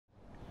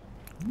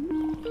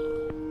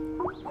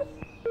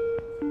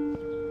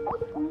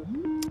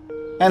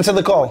Answer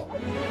the call.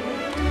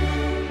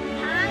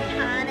 Hi,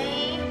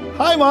 honey.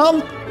 Hi,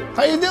 Mom.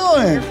 How you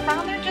doing? Your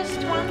father just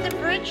won the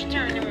bridge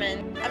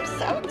tournament. I'm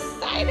so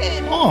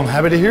excited. Oh, I'm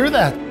happy to hear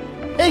that.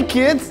 Hey,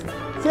 kids.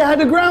 Say hi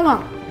to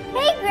Grandma.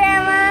 Hey,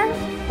 Grandma.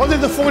 What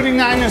did the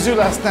 49ers do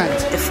last night?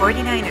 The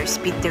 49ers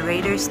beat the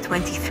Raiders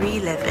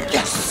 23-11.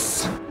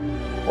 Yes!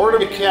 Order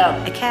the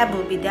cab. A cab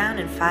will be down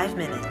in 5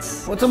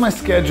 minutes. What's on my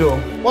schedule?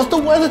 What's the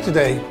weather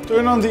today?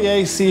 Turn on the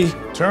AC,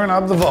 turn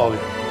up the volume.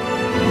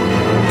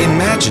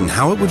 Imagine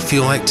how it would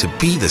feel like to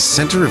be the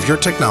center of your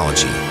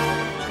technology.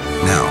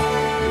 Now,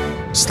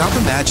 stop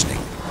imagining.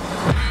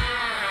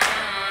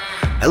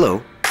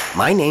 Hello,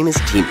 my name is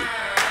Temi.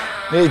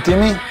 Hey,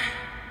 Timmy.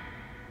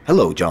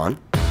 Hello, John.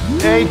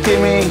 Hey,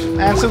 Timmy.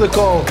 Answer the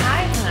call.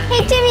 Hi, honey.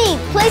 Hey, Timmy,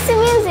 play some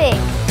music.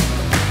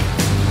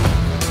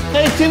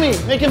 Hey, Timmy,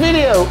 make a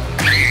video.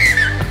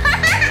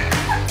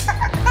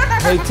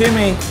 Hey,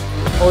 Timmy,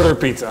 order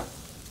pizza.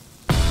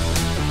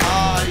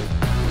 Hi,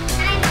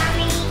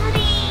 Mommy.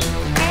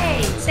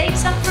 Hey, save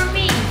some for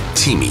me.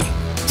 Temi,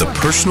 the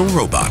personal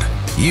robot.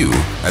 You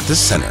at the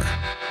center.